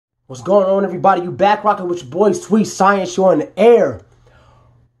What's going on, everybody? You back rocking with your boy Sweet Science. You on the air.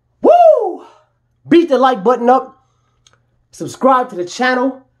 Woo! Beat the like button up. Subscribe to the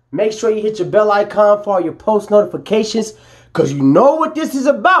channel. Make sure you hit your bell icon for all your post notifications, because you know what this is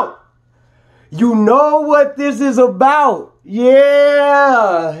about. You know what this is about.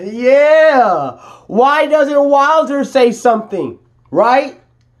 Yeah. Why doesn't Wilder say something? Right?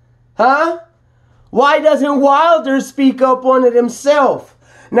 Huh? Why doesn't Wilder speak up on it himself?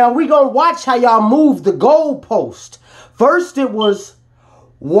 Now, we gonna watch how y'all move the goalpost. First, it was,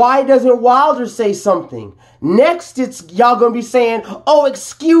 why doesn't Wilder say something? Next, it's y'all gonna be saying, oh,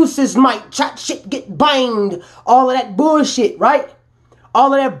 excuses, Mike. Chat shit get banged. All of that bullshit, right?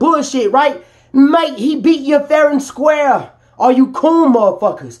 All of that bullshit, right? Mate, he beat you fair and square. All you cool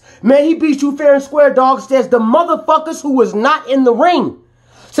motherfuckers. Man, he beat you fair and square, dog. Says the motherfuckers who was not in the ring.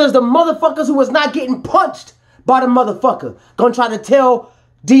 Says the motherfuckers who was not getting punched by the motherfucker. Gonna try to tell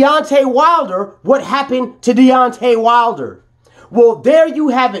Deontay Wilder what happened to Deontay Wilder. Well, there you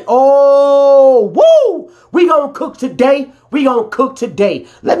have it. Oh, woo! We gonna cook today. We gonna cook today.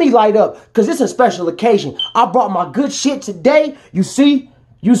 Let me light up, because it's a special occasion. I brought my good shit today. You see?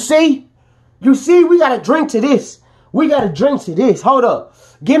 We gotta drink to this. We gotta drink to this. Hold up.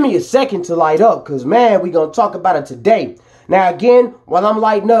 Give me a second to light up, because, man, we gonna talk about it today. Now, again, while I'm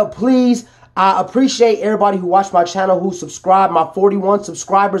lighting up, please, I appreciate everybody who watched my channel, who subscribed, my 41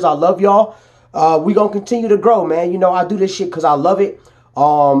 subscribers. I love y'all. We gonna continue to grow, man. You know, I do this shit because I love it.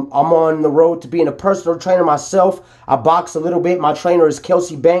 I'm on the road to being a personal trainer myself. I box a little bit. My trainer is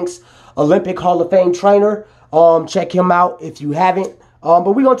Kelsey Banks, Olympic Hall of Fame trainer. Check him out if you haven't.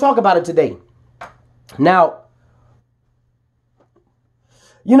 But we're gonna talk about it today. Now,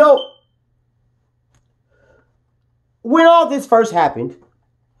 you know, when all this first happened,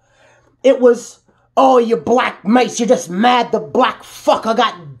 it was, oh, you black mace, you're just mad the black fucker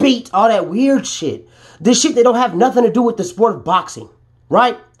got beat. All that weird shit. This shit that don't have nothing to do with the sport of boxing.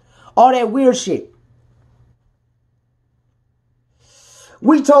 Right? All that weird shit.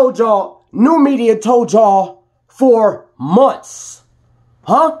 We told y'all, new media told y'all for months.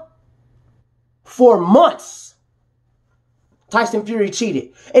 Huh? For months. Tyson Fury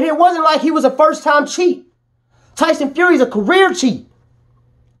cheated. And it wasn't like he was a first-time cheat. Tyson Fury's a career cheat.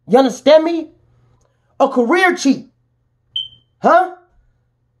 You understand me? A career cheat. Huh?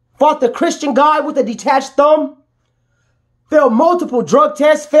 Fought the Christian guy with a detached thumb. Failed multiple drug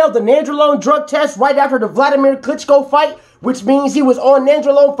tests. Failed the nandrolone drug test right after the Vladimir Klitschko fight, which means he was on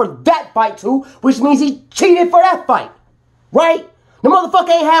nandrolone for that fight too, which means he cheated for that fight. Right? The motherfucker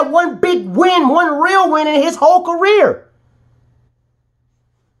ain't had one big win, one real win in his whole career.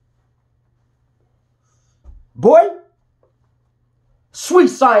 Boy, Sweet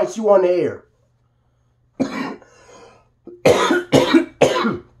Science, you on the air.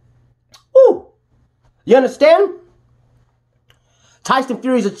 Ooh. You understand? Tyson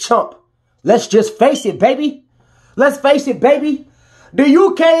Fury's a chump. Let's just face it, baby. Let's face it, baby. The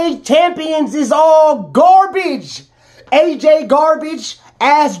UK champions is all garbage. AJ garbage,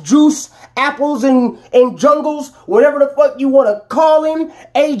 ass juice, apples and jungles, whatever the fuck you want to call him.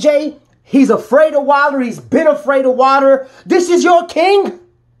 AJ, he's afraid of Wilder. He's been afraid of Wilder. This is your king.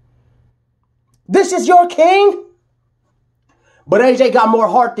 This is your king. But AJ got more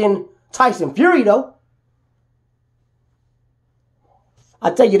heart than Tyson Fury, though.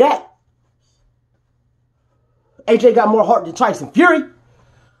 I tell you that. AJ got more heart than Tyson Fury,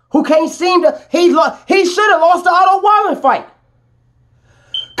 who can't seem to. He should have lost the Otto Wilder fight,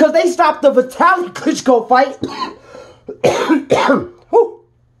 because they stopped the Vitaly Klitschko fight.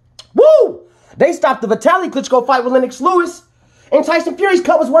 Woo! They stopped the Vitaly Klitschko fight with Lennox Lewis, and Tyson Fury's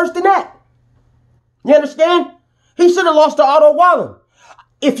cut was worse than that. You understand? He should have lost to Otto Wilder.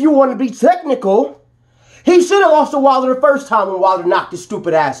 If you want to be technical, he should have lost to Wilder the first time when Wilder knocked his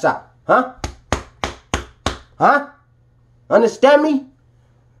stupid ass out. Huh? Huh? Understand me?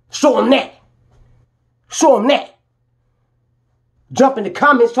 Show him that. Show him that. Jump in the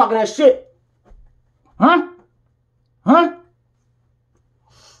comments talking that shit. Huh? Huh?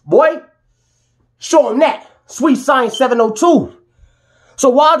 Boy, show him that. Sweet Science 702. So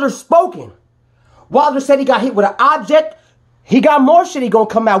Wilder's spoken. Wilder said he got hit with an object. He got more shit he gonna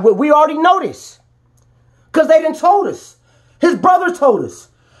come out with. We already know this, because they done told us. His brother told us.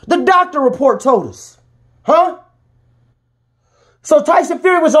 The doctor report told us. Huh? So Tyson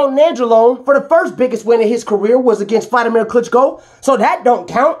Fury was on nandrolone for the first biggest win in his career was against Vladimir Klitschko. So that don't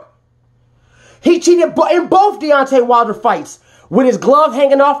count. He cheated in both Deontay Wilder fights with his glove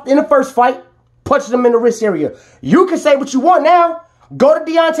hanging off in the first fight, punching him in the wrist area. You can say what you want now. Go to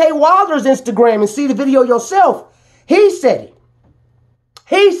Deontay Wilder's Instagram and see the video yourself. He said it.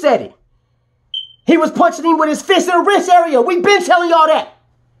 He said it. He was punching him with his fist in the wrist area. We've been telling y'all that.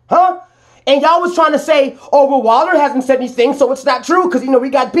 Huh? And y'all was trying to say, oh, well, Wilder hasn't said anything, so it's not true because, we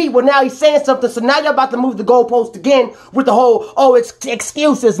got beat. Well, now he's saying something, so now y'all about to move the goalpost again with the whole, oh, it's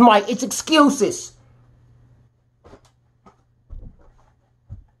excuses, Mike. It's excuses.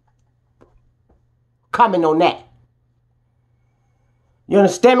 Comment on that. You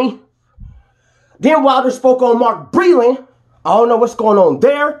understand me? Then Wilder spoke on Mark Breland. I don't know what's going on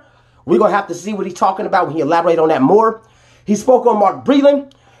there. We're going to have to see what he's talking about when he elaborates on that more. He spoke on Mark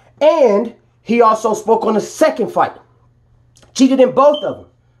Breland, and he also spoke on the second fight. Cheated in both of them.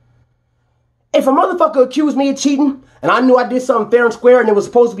 If a motherfucker accused me of cheating, and I knew I did something fair and square, and it was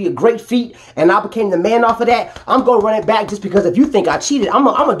supposed to be a great feat, and I became the man off of that, I'm going to run it back just because if you think I cheated, I'm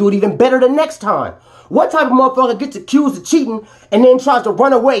going to do it even better the next time. What type of motherfucker gets accused of cheating and then tries to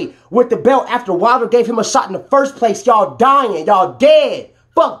run away with the belt after Wilder gave him a shot in the first place? Y'all dying. Y'all dead.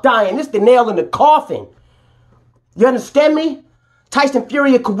 Fuck dying. This the nail in the coffin. You understand me? Tyson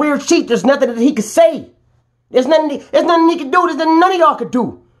Fury, a career cheat. There's nothing that he could say. There's nothing he could do. There's nothing none of y'all could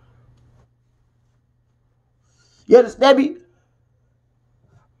do. You understand me?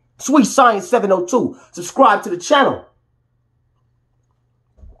 Sweet Science 702. Subscribe to the channel.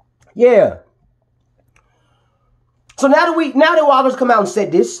 Yeah. So now that Wilder's come out and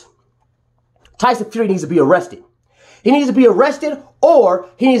said this, Tyson Fury needs to be arrested. He needs to be arrested or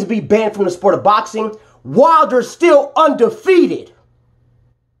he needs to be banned from the sport of boxing. Wilder's still undefeated.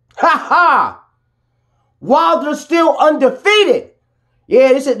 Ha ha! Wilder's still undefeated. Yeah,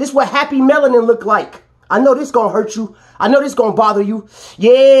 this is what happy melanin look like. I know this gonna hurt you. I know this gonna bother you.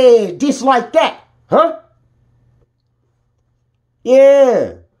 Yeah, dislike that. Huh?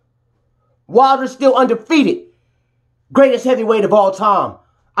 Yeah. Wilder's still undefeated. Greatest heavyweight of all time.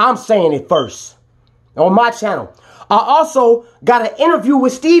 I'm saying it first. On my channel. I also got an interview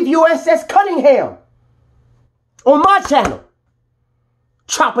with Steve USS Cunningham. On my channel.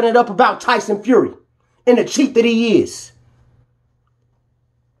 Chopping it up about Tyson Fury. And the cheat that he is.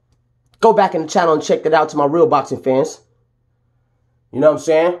 Go back in the channel and check that out to my real boxing fans. You know what I'm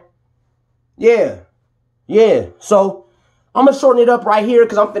saying? Yeah. Yeah. So, I'm going to shorten it up right here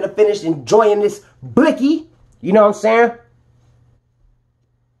because I'm finna finish enjoying this blicky. You know what I'm saying?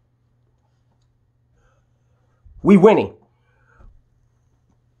 We winning.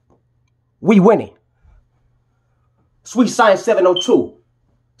 We winning. Sweet Science 702.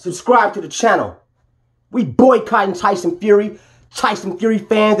 Subscribe to the channel. We boycotting Tyson Fury. Tyson Fury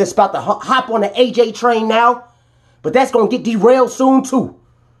fans that's about to hop on the AJ train now. But that's going to get derailed soon too.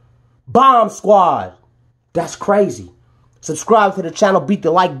 Bomb Squad. That's crazy. Subscribe to the channel. Beat the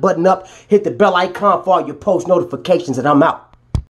like button up. Hit the bell icon for all your post notifications and I'm out.